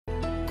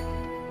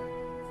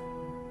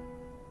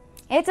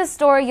It's a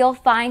story you'll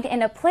find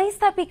in a place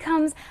that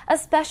becomes a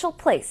special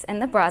place in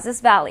the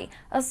Brazos Valley,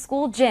 a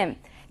school gym.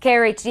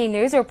 KRHD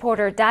News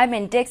reporter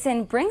Diamond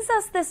Dixon brings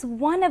us this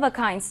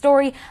one-of-a-kind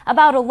story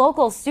about a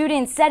local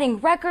student setting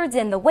records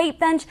in the weight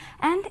bench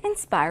and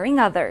inspiring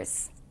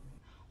others.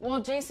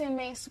 While Jason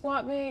may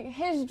squat big,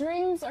 his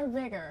dreams are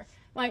bigger,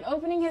 like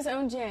opening his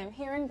own gym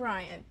here in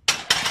Bryan.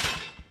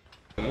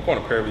 I'm going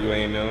to Prairie View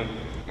A&M.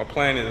 My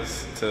plan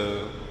is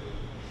to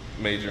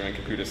major in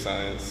computer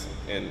science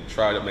and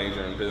try to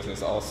major in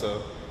business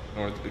also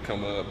in order to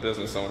become a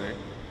business owner.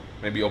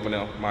 Maybe open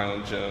up my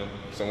own gym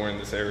somewhere in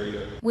this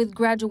area. With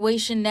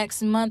graduation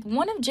next month,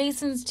 one of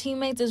Jason's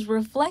teammates is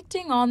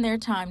reflecting on their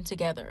time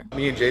together.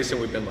 Me and Jason,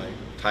 we've been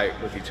tight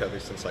with each other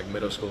since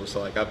middle school,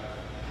 so I've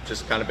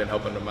just kind of been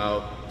helping him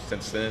out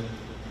since then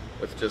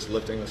with just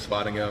lifting and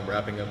spotting up,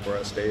 wrapping up for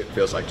our state. It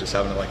feels like just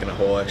having a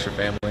whole extra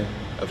family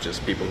of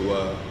just people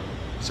who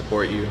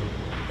support you,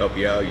 help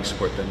you out, you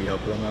support them, you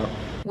help them out.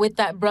 With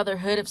that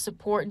brotherhood of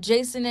support,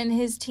 Jason and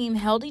his team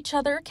held each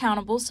other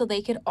accountable so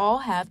they could all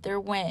have their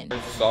win.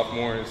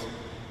 Sophomores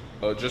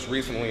just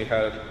recently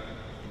had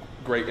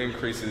great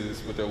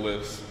increases with their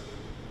lifts.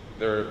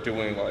 They're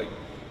doing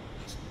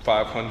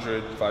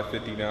 500,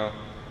 550 now.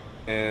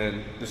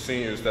 And the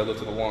seniors that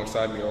lifted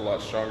alongside me are a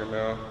lot stronger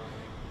now.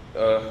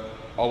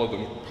 All of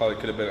them probably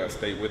could have been at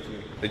state with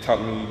me. They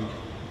taught me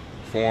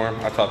form,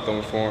 I taught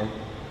them form,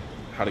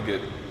 how to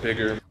get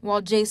bigger.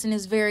 While Jason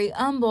is very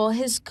humble,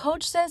 his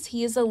coach says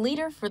he is a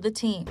leader for the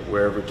team.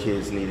 Wherever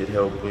kids needed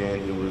help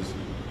in, he was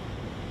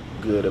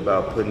good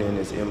about putting in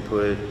his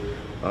input.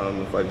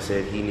 If, like I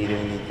said, he needed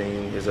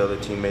anything, his other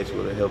teammates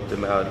would have helped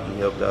him out. He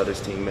helped out his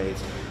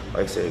teammates.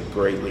 Like I said,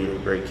 great leader,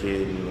 great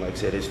kid, and like I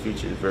said, his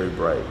future is very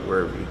bright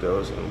wherever he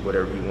goes and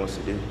whatever he wants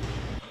to do.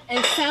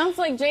 It sounds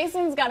like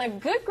Jason's got a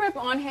good grip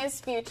on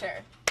his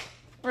future.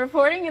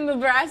 Reporting in the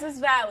Brazos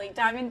Valley,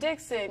 Diamond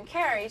Dixon,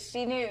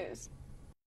 KRHD News.